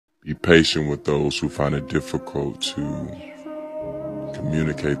Be patient with those who find it difficult to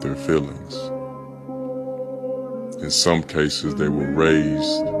communicate their feelings. In some cases, they were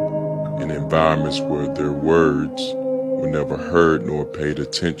raised in environments where their words were never heard nor paid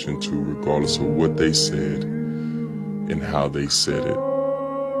attention to, regardless of what they said and how they said it.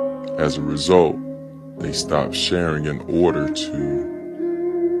 As a result, they stopped sharing in order to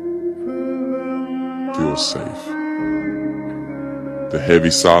feel safe. The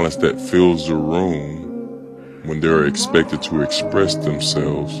heavy silence that fills the room when they're expected to express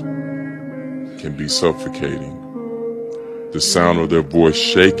themselves can be suffocating. The sound of their voice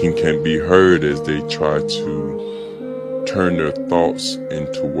shaking can be heard as they try to turn their thoughts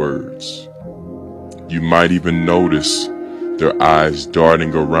into words. You might even notice their eyes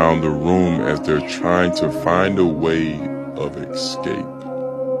darting around the room as they're trying to find a way of escape.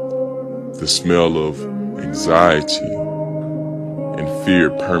 The smell of anxiety and fear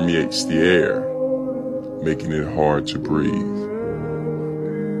permeates the air, making it hard to breathe.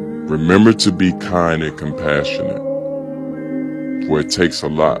 Remember to be kind and compassionate, for it takes a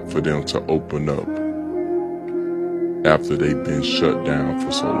lot for them to open up after they've been shut down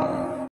for so long.